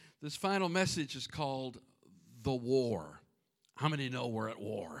This final message is called The War. How many know we're at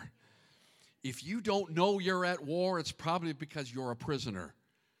war? If you don't know you're at war, it's probably because you're a prisoner.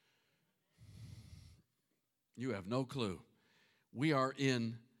 You have no clue. We are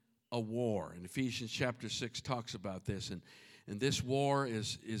in a war. And Ephesians chapter 6 talks about this. And this war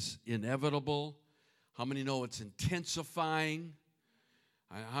is inevitable. How many know it's intensifying?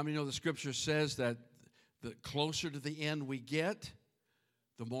 How many know the scripture says that the closer to the end we get,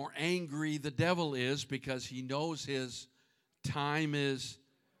 the more angry the devil is because he knows his time is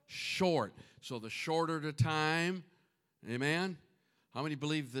short. So the shorter the time, amen? How many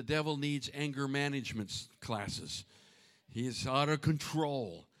believe the devil needs anger management classes? He is out of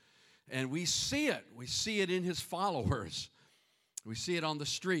control. And we see it. We see it in his followers. We see it on the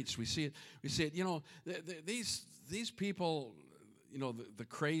streets. We see it. You know, these people, you know, the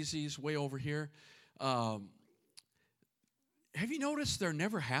crazies way over here, have you noticed they're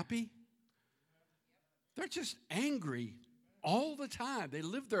never happy? They're just angry all the time. They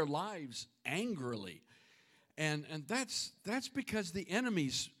live their lives angrily. And that's because the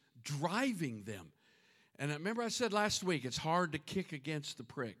enemy's driving them. And remember I said last week, it's hard to kick against the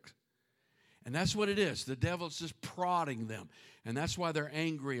pricks. And that's what it is. The devil's just prodding them. And that's why they're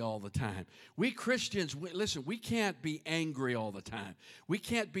angry all the time. We Christians, listen, we can't be angry all the time. We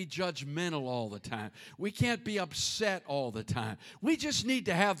can't be judgmental all the time. We can't be upset all the time. We just need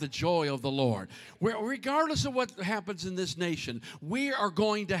to have the joy of the Lord. Regardless of what happens in this nation, we are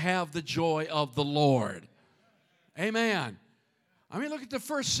going to have the joy of the Lord. Amen. I mean, look at the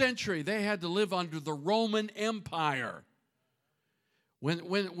first century. They had to live under the Roman Empire. When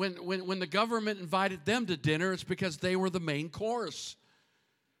the government invited them to dinner, it's because they were the main course.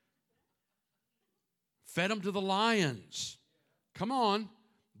 Fed them to the lions. Come on.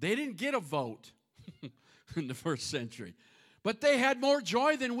 They didn't get a vote in the first century. But they had more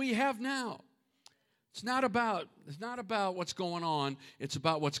joy than we have now. It's not about what's going on. It's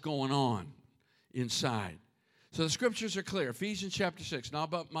about what's going on inside. So the scriptures are clear. Ephesians chapter 6. Now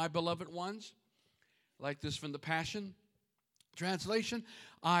about my beloved ones, like this from the Passion Translation,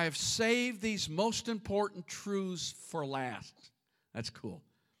 I have saved these most important truths for last. That's cool.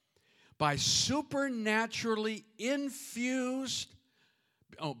 By supernaturally infused,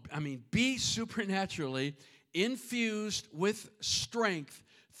 be supernaturally infused with strength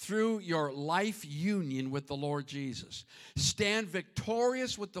through your life union with the Lord Jesus. Stand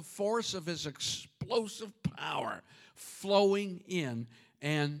victorious with the force of his explosive power flowing in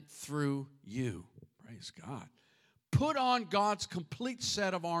and through you. Praise God. Put on God's complete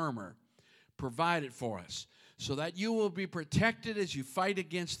set of armor provided for us so that you will be protected as you fight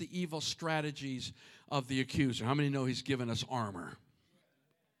against the evil strategies of the accuser. How many know he's given us armor?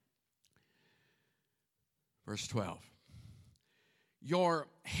 Verse 12. Your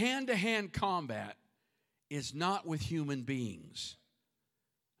hand-to-hand combat is not with human beings.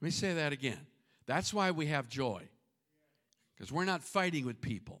 Let me say that again. That's why we have joy, because we're not fighting with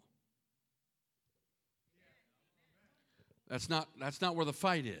people. That's not where the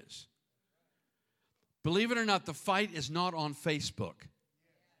fight is. Believe it or not, the fight is not on Facebook.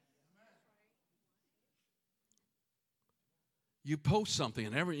 You post something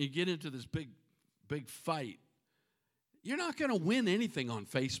and you get into this big fight. You're not going to win anything on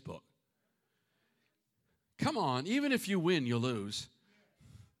Facebook. Come on, even if you win, you lose.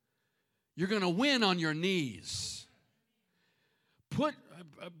 You're going to win on your knees.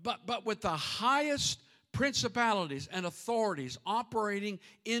 But with the highest principalities and authorities operating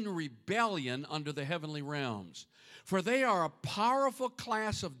in rebellion under the heavenly realms. For they are a powerful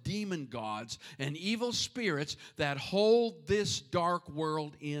class of demon gods and evil spirits that hold this dark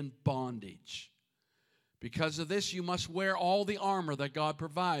world in bondage. Because of this, you must wear all the armor that God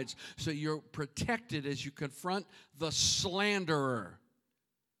provides, so you're protected as you confront the slanderer.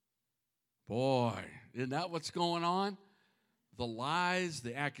 Boy, isn't that what's going on? The lies,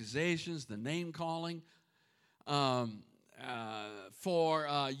 the accusations, the name-calling.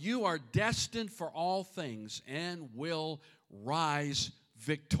 For you are destined for all things and will rise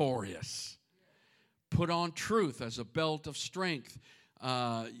victorious. Put on truth as a belt of strength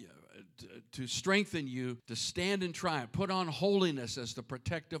to strengthen you to stand in triumph. Put on holiness as the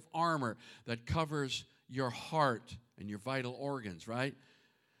protective armor that covers your heart and your vital organs, right?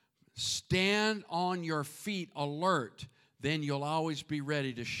 Stand on your feet alert. Then you'll always be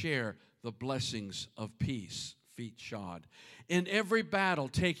ready to share the blessings of peace. Feet shod. In every battle,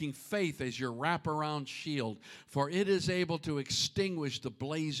 taking faith as your wraparound shield, for it is able to extinguish the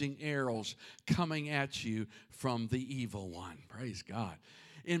blazing arrows coming at you from the evil one. Praise God.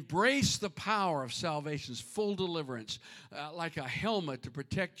 Embrace the power of salvation's full deliverance, like a helmet to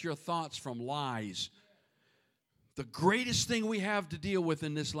protect your thoughts from lies. The greatest thing we have to deal with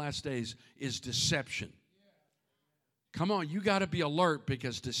in this last days is deception. Come on, you got to be alert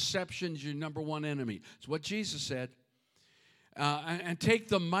because deception's your number one enemy. It's what Jesus said. And take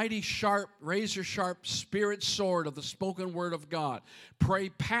the mighty sharp, razor-sharp spirit sword of the spoken word of God. Pray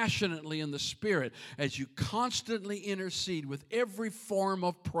passionately in the Spirit as you constantly intercede with every form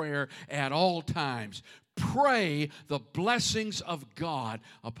of prayer at all times. Pray the blessings of God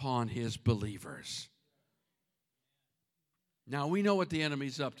upon His believers. Now, we know what the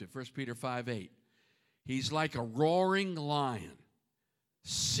enemy's up to. 1 Peter 5:8. He's like a roaring lion,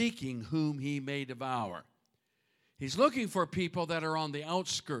 seeking whom he may devour. He's looking for people that are on the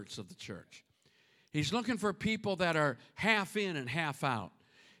outskirts of the church. He's looking for people that are half in and half out.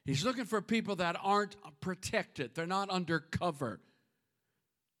 He's looking for people that aren't protected. They're not undercover.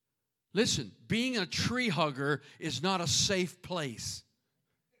 Listen, being a tree hugger is not a safe place.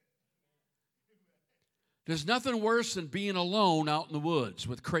 There's nothing worse than being alone out in the woods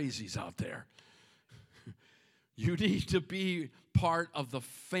with crazies out there. You need to be part of the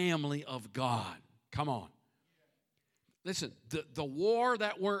family of God. Come on. Listen, the war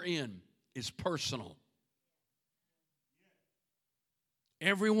that we're in is personal.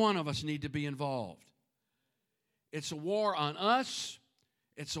 Every one of us need to be involved. It's a war on us.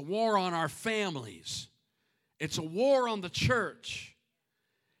 It's a war on our families. It's a war on the church.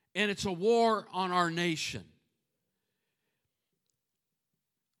 And it's a war on our nation.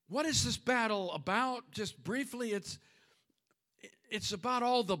 What is this battle about? Just briefly, it's about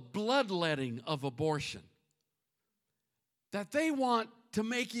all the bloodletting of abortion that they want to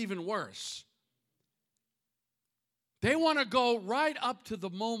make even worse. They want to go right up to the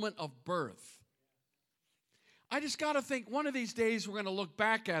moment of birth. I just got to think one of these days we're going to look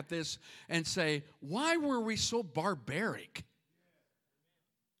back at this and say, why were we so barbaric?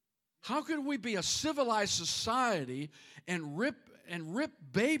 How could we be a civilized society and rip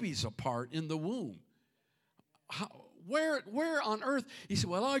babies apart in the womb? Where on earth? He said,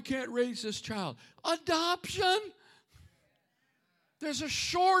 well, I can't raise this child. Adoption? There's a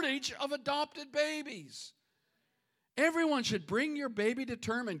shortage of adopted babies. Everyone should bring your baby to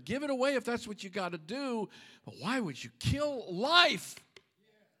term and give it away if that's what you got to do. But why would you kill life?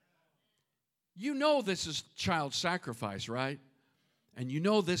 You know this is child sacrifice, right? And you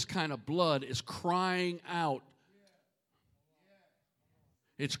know this kind of blood is crying out.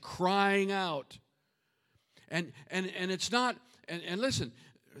 It's crying out. And it's not, and listen,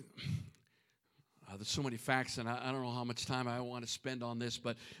 there's so many facts, and I don't know how much time I want to spend on this,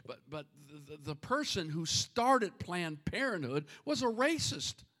 but the person who started Planned Parenthood was a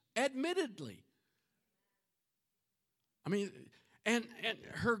racist, admittedly. I mean, and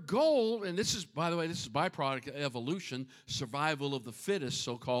her goal, and this is, by the way, this is byproduct of evolution, survival of the fittest,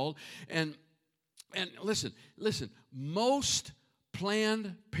 so-called, and listen, most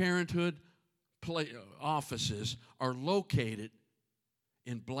Planned Parenthood offices are located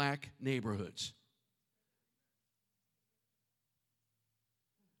in black neighborhoods.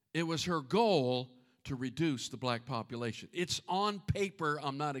 It was her goal to reduce the black population. It's on paper,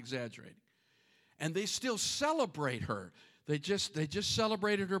 I'm not exaggerating. And they still celebrate her. They just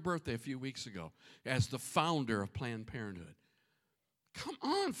celebrated her birthday a few weeks ago as the founder of Planned Parenthood. Come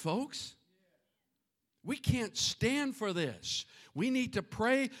on, folks. We can't stand for this. We need to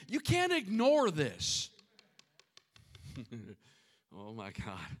pray. You can't ignore this. Oh, my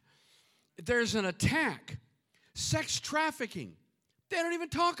God. There's an attack. Sex trafficking. They don't even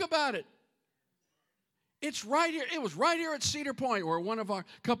talk about it. It's right here. It was right here at Cedar Point where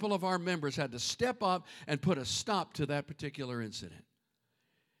couple of our members had to step up and put a stop to that particular incident.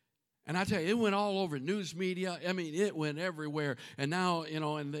 And I tell you, it went all over news media. I mean, it went everywhere. And now,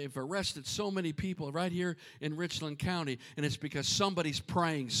 and they've arrested so many people right here in Richland County, and it's because somebody's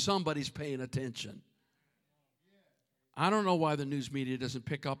praying, somebody's paying attention. I don't know why the news media doesn't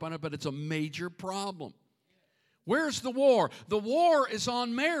pick up on it, but it's a major problem. Where's the war? The war is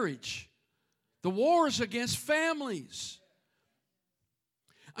on marriage. The war is against families.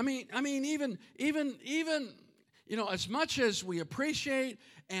 I mean, even as much as we appreciate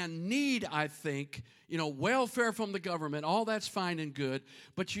and need, I think, welfare from the government, all that's fine and good,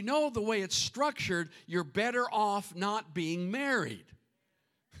 but the way it's structured, you're better off not being married.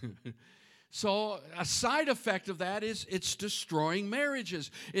 So a side effect of that is it's destroying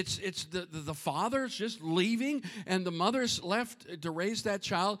marriages. It's the father's just leaving and the mother's left to raise that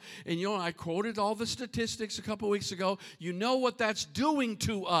child. And I quoted all the statistics a couple weeks ago. You know what that's doing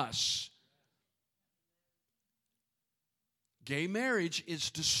to us. Gay marriage is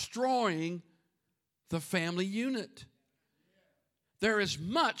destroying the family unit. There is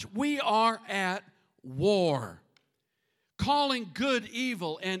much. We are at war. Calling good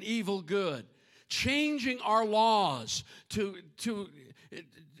evil and evil good. Changing our laws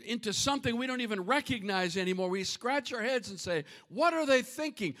into something we don't even recognize anymore. We scratch our heads and say, what are they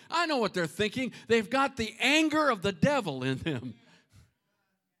thinking? I know what they're thinking. They've got the anger of the devil in them.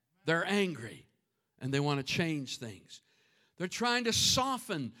 They're angry, and they want to change things. They're trying to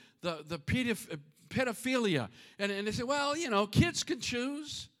soften the pedophilia. And they say, well, kids can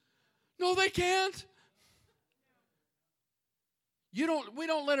choose. No, they can't. We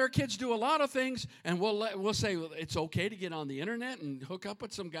don't let our kids do a lot of things, and we'll say it's okay to get on the internet and hook up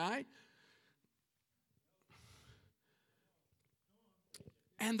with some guy.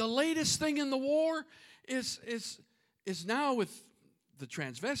 And the latest thing in the war is now with the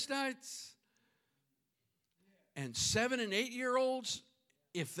transvestites and 7- and 8-year-olds.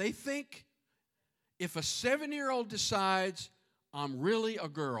 If a 7-year-old decides I'm really a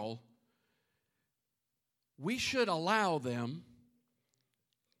girl, we should allow them.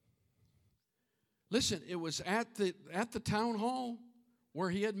 Listen, it was at the town hall where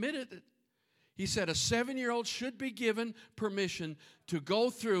he admitted it. He said a 7-year-old should be given permission to go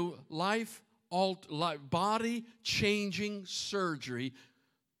through body-changing surgery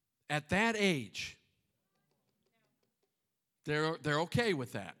at that age. They're okay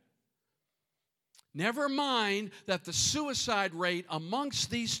with that. Never mind that the suicide rate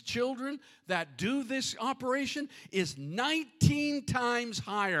amongst these children that do this operation is 19 times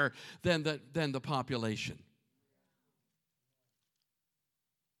higher than the population.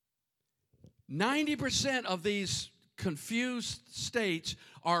 90% of these confused states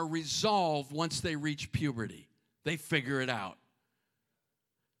are resolved once they reach puberty. They figure it out.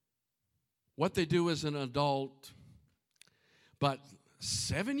 What they do as an adult. But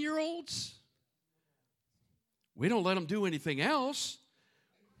 7-year-olds? We don't let them do anything else.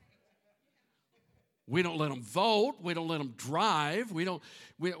 We don't let them vote. We don't let them drive.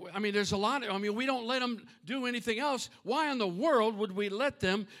 There's a lot. We don't let them do anything else. Why in the world would we let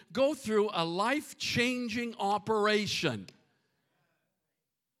them go through a life-changing operation?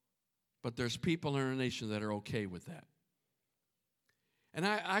 But there's people in our nation that are okay with that. And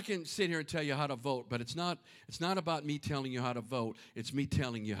I can sit here and tell you how to vote, but it's not about me telling you how to vote. It's me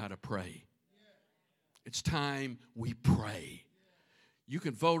telling you how to pray. It's time we pray. You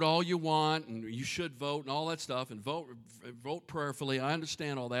can vote all you want, and you should vote and all that stuff, and vote prayerfully. I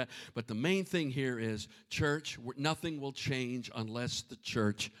understand all that. But the main thing here is, church, nothing will change unless the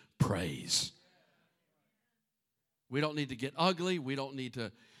church prays. We don't need to get ugly. We don't need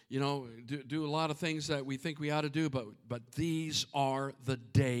to, do a lot of things that we think we ought to do, but these are the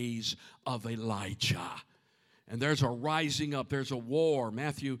days of Elijah. And there's a rising up. There's a war.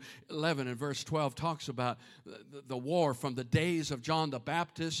 Matthew 11 and verse 12 talks about the war from the days of John the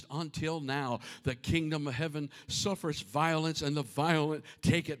Baptist until now. The kingdom of heaven suffers violence, and the violent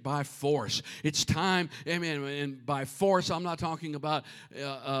take it by force. It's time, and by force, I'm not talking about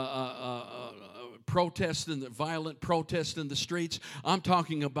violent protest in the streets. I'm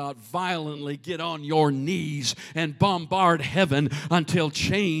talking about violently get on your knees and bombard heaven until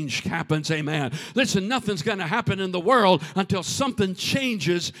change happens. Amen. Listen, nothing's going to happen in the world until something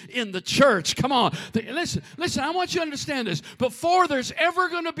changes in the church. Come on. Listen, I want you to understand this. Before there's ever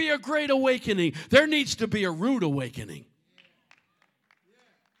going to be a great awakening, there needs to be a rude awakening.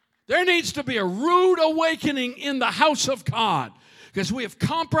 There needs to be a rude awakening in the house of God. Because we have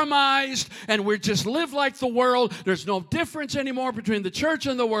compromised and we just live like the world. There's no difference anymore between the church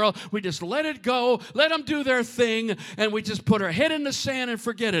and the world. We just let it go, let them do their thing, and we just put our head in the sand and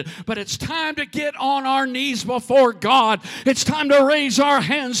forget it. But it's time to get on our knees before God. It's time to raise our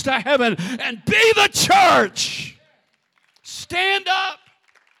hands to heaven and be the church. Stand up.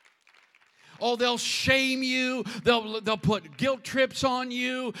 Oh, they'll shame you. They'll put guilt trips on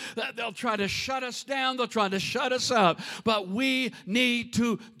you. They'll try to shut us down. They'll try to shut us up. But we need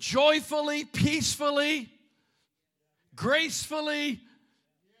to joyfully, peacefully, gracefully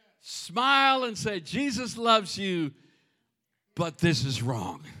smile and say, Jesus loves you, but this is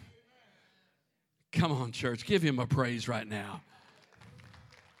wrong. Come on, church. Give him a praise right now.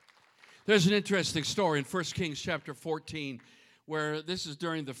 There's an interesting story in 1 Kings chapter 14 where this is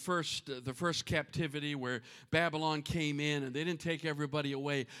during the first captivity where Babylon came in and they didn't take everybody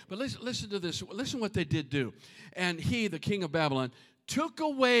away. But listen to this. Listen what they did do. And he, the king of Babylon, took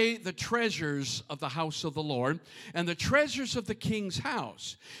away the treasures of the house of the Lord and the treasures of the king's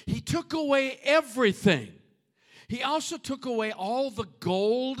house. He took away everything. He also took away all the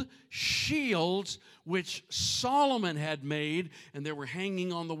gold, shields, which Solomon had made, and they were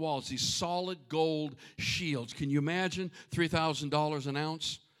hanging on the walls, these solid gold shields. Can you imagine $3,000 an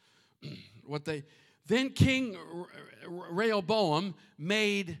ounce? Then King Rehoboam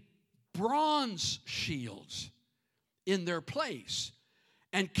made bronze shields in their place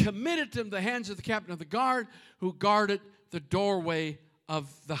and committed them to the hands of the captain of the guard who guarded the doorway of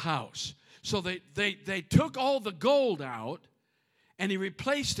the house. So they took all the gold out and he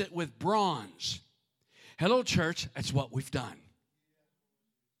replaced it with bronze. Hello, church, that's what we've done.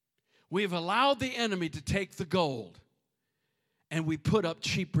 We've allowed the enemy to take the gold and we put up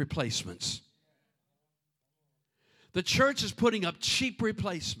cheap replacements. The church is putting up cheap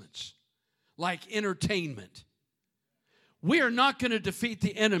replacements like entertainment. We are not going to defeat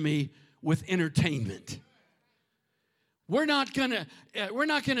the enemy with entertainment. We're not going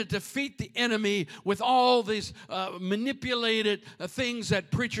to defeat the enemy with all these manipulated things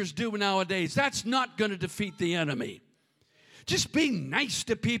that preachers do nowadays. That's not going to defeat the enemy. Just being nice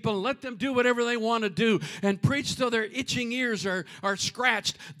to people and let them do whatever they want to do and preach till their itching ears are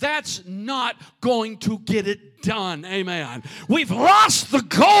scratched. That's not going to get it done. Amen. We've lost the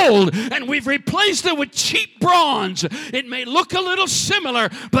gold and we've replaced it with cheap bronze. It may look a little similar,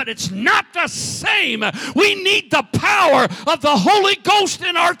 but it's not the same. We need the power of the Holy Ghost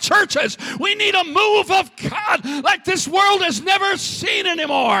in our churches. We need a move of God like this world has never seen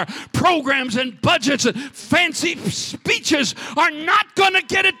anymore. Programs and budgets and fancy speeches are not going to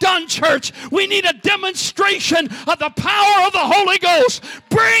get it done, church. We need a demonstration of the power of the Holy Ghost.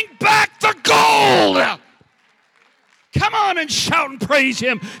 Bring back the gold. Come on and shout and praise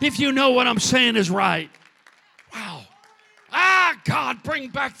Him if you know what I'm saying is right. Wow. God, bring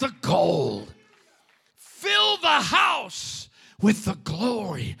back the gold. Fill the house with the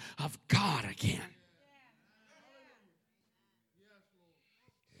glory of God again.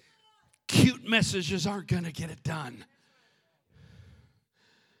 Cute messages aren't going to get it done.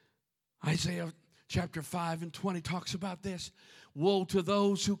 Isaiah chapter 5 and 20 talks about this. Woe to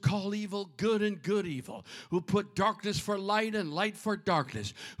those who call evil good and good evil, who put darkness for light and light for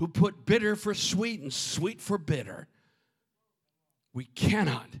darkness, who put bitter for sweet and sweet for bitter. We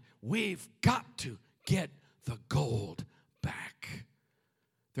cannot. We've got to get the gold back.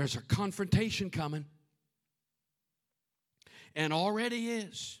 There's a confrontation coming, and already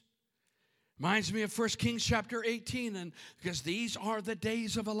is. Reminds me of 1 Kings chapter 18, and because these are the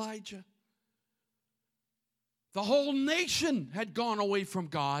days of Elijah. The whole nation had gone away from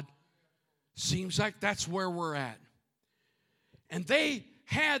God. Seems like that's where we're at. And they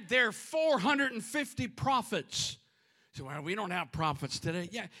had their 450 prophets. So, well, we don't have prophets today.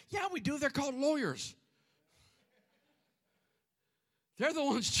 Yeah, we do. They're called lawyers. They're the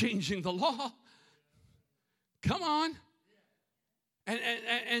ones changing the law. Come on.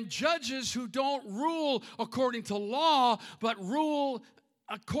 And judges who don't rule according to law, but rule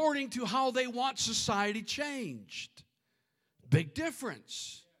according to how they want society changed. Big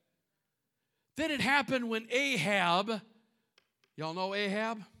difference. Then it happened when Ahab, y'all know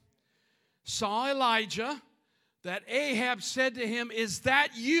Ahab, saw Elijah, that Ahab said to him, "Is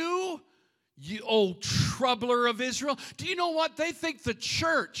that you, you old troubler of Israel?" Do you know what? They think the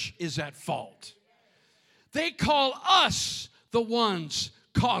church is at fault. They call us the ones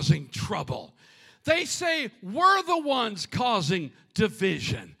causing trouble. They say we're the ones causing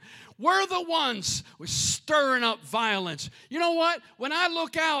division. We're the ones stirring up violence. You know what? When I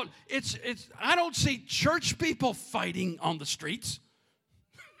look out, I don't see church people fighting on the streets.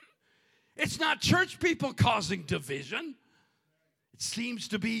 It's not church people causing division. It seems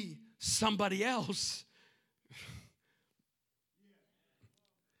to be somebody else.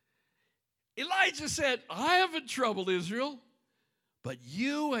 Elijah said, "I haven't troubled Israel, but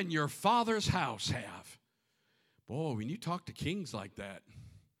you and your father's house have." Boy, when you talk to kings like that.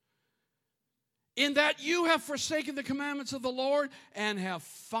 "In that you have forsaken the commandments of the Lord and have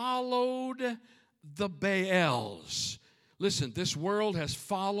followed the Baals." Listen, this world has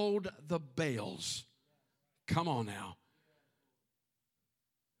followed the Baals. Come on now.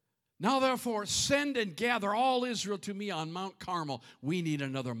 "Now therefore send and gather all Israel to me on Mount Carmel." We need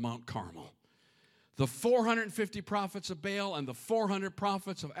another Mount Carmel. The 450 prophets of Baal and the 400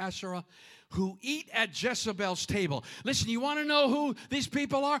 prophets of Asherah who eat at Jezebel's table. Listen, you want to know who these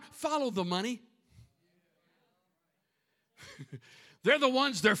people are? Follow the money. They're the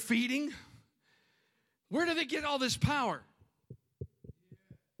ones they're feeding. Where do they get all this power?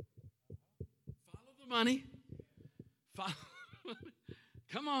 Follow the money.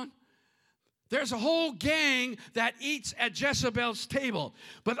 Come on. There's a whole gang that eats at Jezebel's table.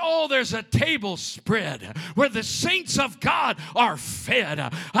 But there's a table spread where the saints of God are fed.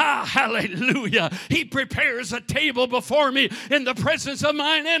 Hallelujah. He prepares a table before me in the presence of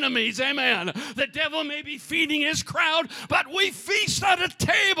mine enemies. Amen. The devil may be feeding his crowd, but we feast at a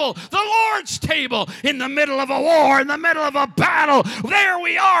table, the Lord's table, in the middle of a war, in the middle of a battle. There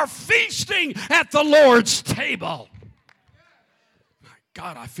we are feasting at the Lord's table.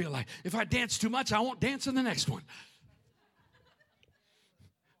 God, I feel like if I dance too much, I won't dance in the next one.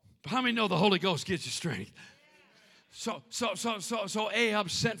 But how many know the Holy Ghost gives you strength? So Ahab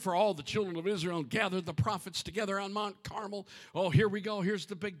sent for all the children of Israel and gathered the prophets together on Mount Carmel. Oh, here we go. Here's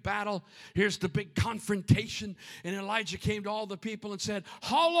the big battle. Here's the big confrontation. And Elijah came to all the people and said,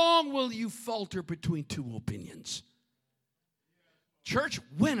 how long will you falter between two opinions? Church,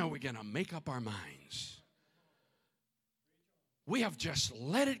 when are we going to make up our minds? We have just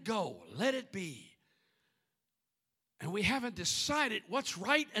let it go, let it be. And we haven't decided what's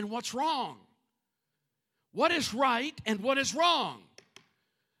right and what's wrong. What is right and what is wrong.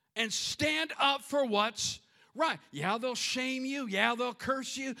 And stand up for what's right. Yeah, they'll shame you. Yeah, they'll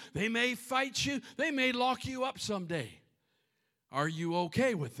curse you. They may fight you. They may lock you up someday. Are you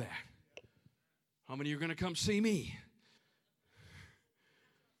okay with that? How many are going to come see me?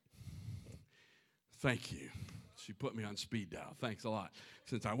 Thank you. She put me on speed dial. Thanks a lot.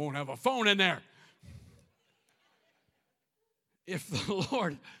 Since I won't have a phone in there. If the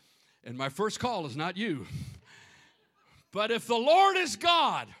Lord, and my first call is not you, but if the Lord is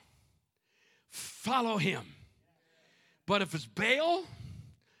God, follow him. But if it's Baal,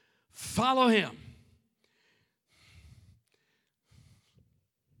 follow him.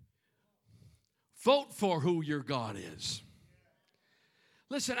 Vote for who your God is.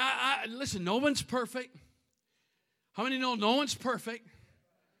 Listen, listen, no one's perfect. How many know no one's perfect?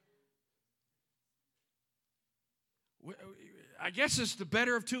 I guess it's the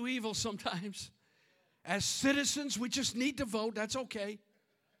better of two evils sometimes. As citizens, we just need to vote. That's okay.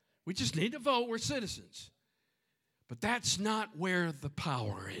 We just need to vote. We're citizens. But that's not where the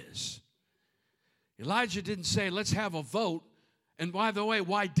power is. Elijah didn't say, let's have a vote. And by the way,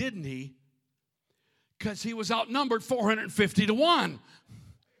 why didn't he? Because he was outnumbered 450 to 1.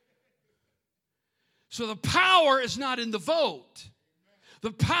 So the power is not in the vote.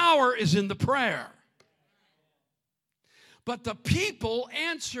 The power is in the prayer. But the people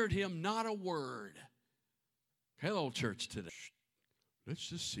answered him not a word. Hello, church today. Let's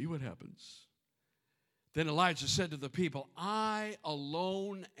just see what happens. Then Elijah said to the people, I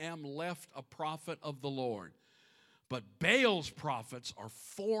alone am left a prophet of the Lord. But Baal's prophets are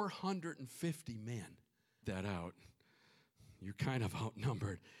 450 men. That out. You're kind of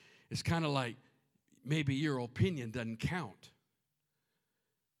outnumbered. It's kind of like, maybe your opinion doesn't count.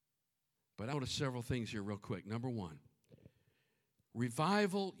 But I notice several things here real quick. Number one,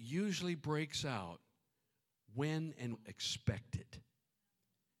 revival usually breaks out when and expected.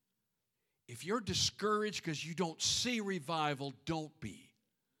 If you're discouraged because you don't see revival, don't be.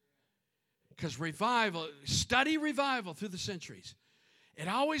 Because study revival through the centuries. It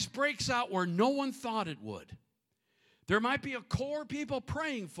always breaks out where no one thought it would. There might be a core people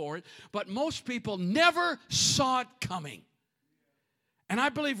praying for it, but most people never saw it coming. And I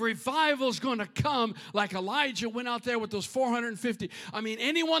believe revival is going to come like Elijah went out there with those 450. I mean,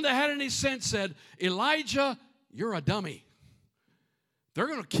 anyone that had any sense said, Elijah, you're a dummy. They're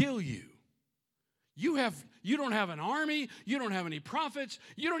going to kill you. You don't have an army. You don't have any prophets.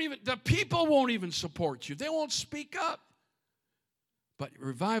 The people won't even support you. They won't speak up. But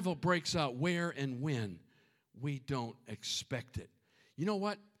revival breaks out where and when we don't expect it. You know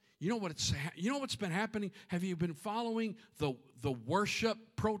what? You know what's been happening? Have you been following the worship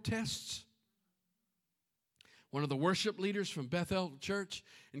protests? One of the worship leaders from Bethel Church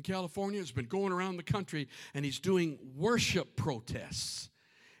in California has been going around the country, and he's doing worship protests.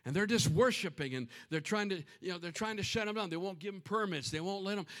 And they're just worshiping, and they're trying to shut them down. They won't give them permits. They won't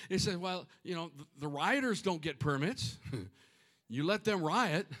let them. He says, well, the rioters don't get permits. You let them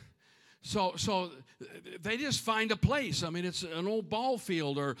riot. So they just find a place. I mean, it's an old ball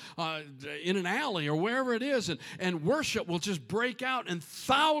field or in an alley or wherever it is, and worship will just break out, and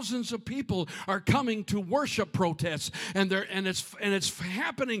thousands of people are coming to worship protests, and it's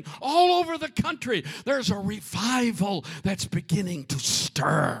happening all over the country. There's a revival that's beginning to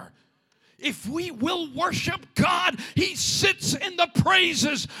stir. If we will worship God, He sits in the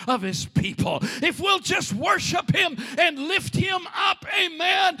praises of His people. If we'll just worship Him and lift Him up,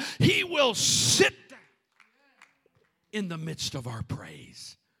 amen, He will sit in the midst of our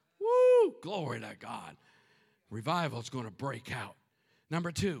praise. Woo! Glory to God. Revival is going to break out.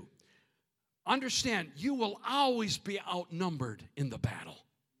 Number two, understand, you will always be outnumbered in the battle.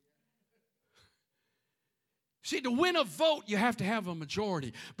 See, to win a vote, you have to have a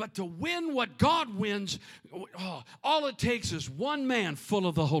majority. But to win what God wins, all it takes is one man full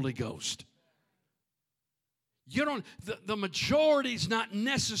of the Holy Ghost. The majority is not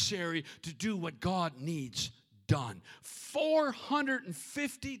necessary to do what God needs done.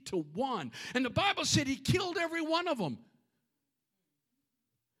 450 to 1. And the Bible said he killed every one of them.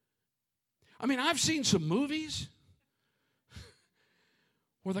 I mean, I've seen some movies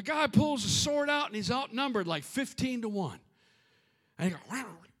where the guy pulls a sword out and he's outnumbered like 15 to 1. And he goes,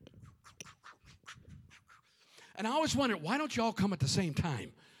 and I always wondered, why don't you all come at the same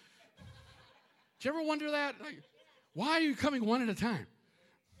time? Did you ever wonder that? Like, why are you coming one at a time?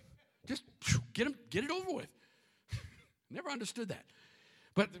 Just get it over with. Never understood that.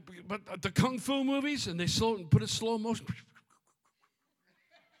 But the kung fu movies, and they put a slow motion.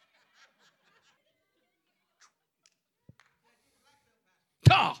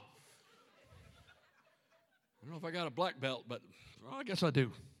 I don't know if I got a black belt, but well, I guess I do.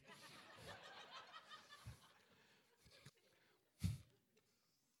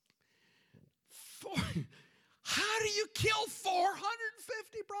 How do you kill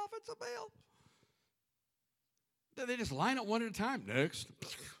 450 prophets of Baal? They just line up one at a time. Next.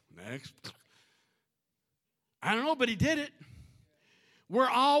 I don't know, but he did it. We're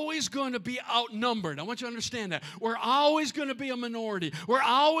always going to be outnumbered. I want you to understand that. We're always going to be a minority. We're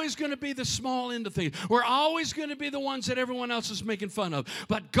always going to be the small end of things. We're always going to be the ones that everyone else is making fun of.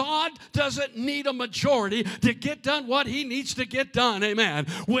 But God doesn't need a majority to get done what he needs to get done. Amen.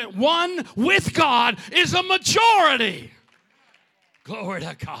 One with God is a majority. Glory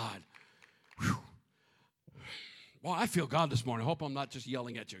to God. Whew. Well, I feel God this morning. I hope I'm not just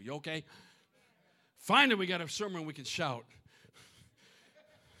yelling at you. You okay? Finally, we got a sermon we can shout.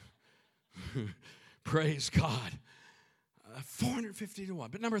 Praise God. 450 to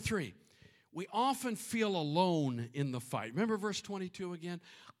 1. But number 3, we often feel alone in the fight. Remember verse 22 again?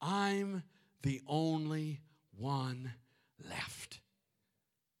 I'm the only one left.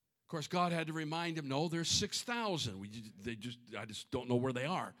 Of course, God had to remind him, no, there's 6,000. I just don't know where they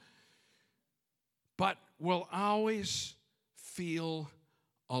are. But we'll always feel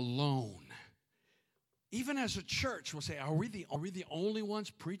alone. Even as a church, we'll say, are we the only ones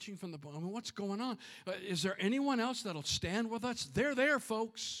preaching from the book? I mean, what's going on? Is there anyone else that'll stand with us? They're there,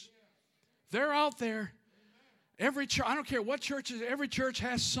 folks. They're out there. Every church, I don't care what church is, every church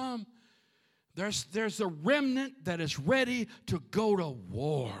has some. There's a remnant that is ready to go to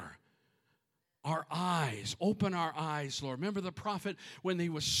war. Our eyes, open our eyes, Lord. Remember the prophet when he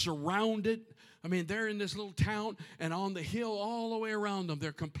was surrounded? I mean, they're in this little town, and on the hill all the way around them,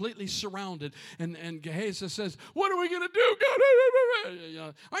 they're completely surrounded. And Gehazi says, what are we going to do,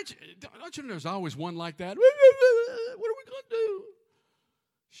 God? Don't you know there's always one like that? What are we going to do?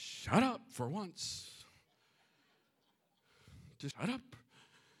 Shut up for once. Just shut up.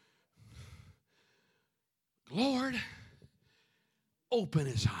 Lord, open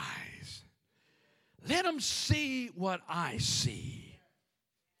his eyes. Let him see what I see.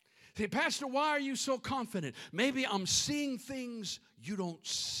 Say, Pastor, why are you so confident? Maybe I'm seeing things you don't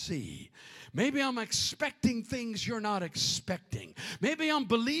see. Maybe I'm expecting things you're not expecting. Maybe I'm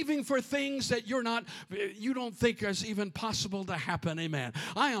believing for things that you don't think is even possible to happen. Amen.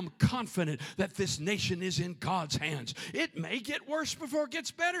 I am confident that this nation is in God's hands. It may get worse before it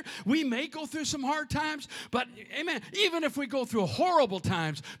gets better. We may go through some hard times, but amen, even if we go through horrible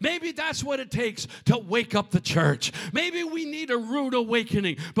times, maybe that's what it takes to wake up the church. Maybe we need a rude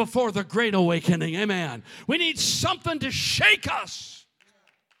awakening before the great awakening. Amen. We need something to shake us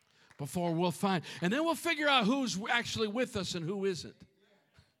before we'll find. And then we'll figure out who's actually with us and who isn't.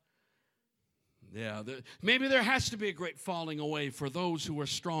 Yeah, maybe there has to be a great falling away for those who are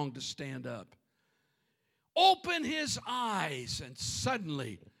strong to stand up. Open his eyes, and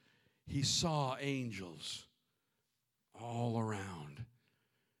suddenly he saw angels all around.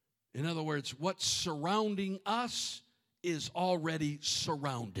 In other words, what's surrounding us is already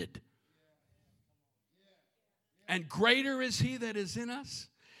surrounded. And greater is he that is in us.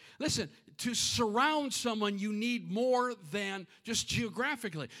 Listen, to surround someone, you need more than just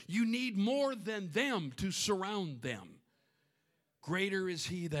geographically. You need more than them to surround them. Greater is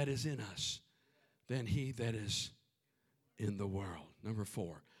he that is in us than he that is in the world. Number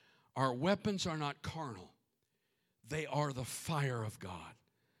 4, our weapons are not carnal. They are the fire of God.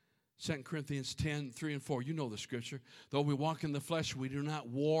 2 Corinthians 10, 3 and 4. You know the scripture. Though we walk in the flesh, we do not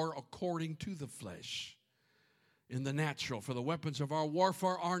war according to the flesh. in the natural. For the weapons of our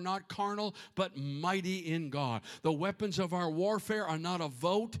warfare are not carnal, but mighty in God. The weapons of our warfare are not a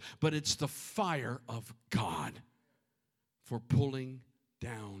vote, but it's the fire of God for pulling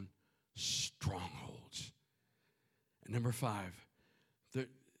down strongholds. And number 5,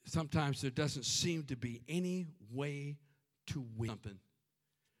 sometimes there doesn't seem to be any way to win something.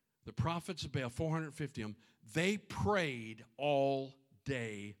 The prophets of Baal, 450 of them, they prayed all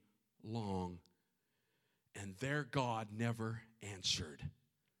day long, and their God never answered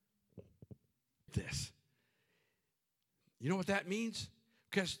this. You know what that means?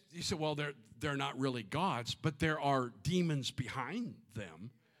 Because you say, well, they're not really gods, but there are demons behind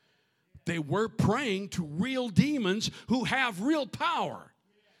them. They were praying to real demons who have real power.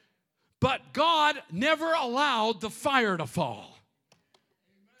 But God never allowed the fire to fall.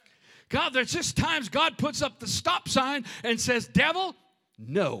 God, there's just times God puts up the stop sign and says, devil,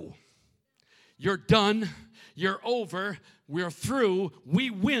 no. You're done. You're over. We're through. We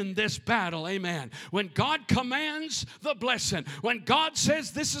win this battle. Amen. When God commands the blessing, when God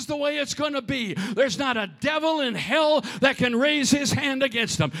says this is the way it's going to be, there's not a devil in hell that can raise his hand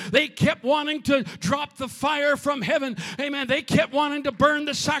against them. They kept wanting to drop the fire from heaven. Amen. They kept wanting to burn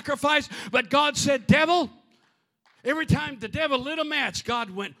the sacrifice. But God said, devil, every time the devil lit a match, God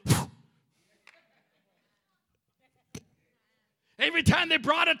went, whew. Every time they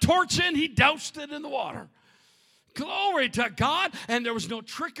brought a torch in, he doused it in the water. Glory to God. And there was no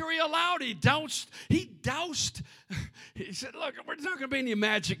trickery allowed. He doused. He said, look, there's not going to be any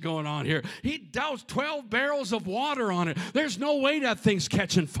magic going on here. He doused 12 barrels of water on it. There's no way that thing's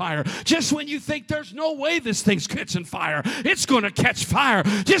catching fire. Just when you think there's no way this thing's catching fire, it's going to catch fire.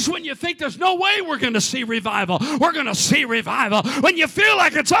 Just when you think there's no way we're going to see revival, we're going to see revival. When you feel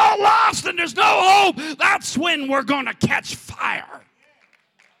like it's all lost and there's no hope, that's when we're going to catch fire.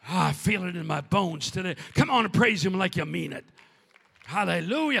 I feel it in my bones today. Come on and praise him like you mean it.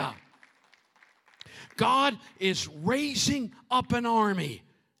 Hallelujah. God is raising up an army,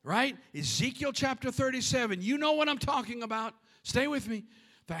 right? Ezekiel chapter 37. You know what I'm talking about. Stay with me.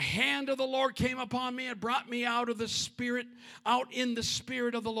 The hand of the Lord came upon me and brought me out in the spirit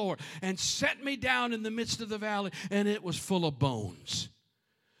of the Lord, and set me down in the midst of the valley, and it was full of bones.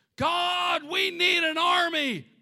 God, we need an army.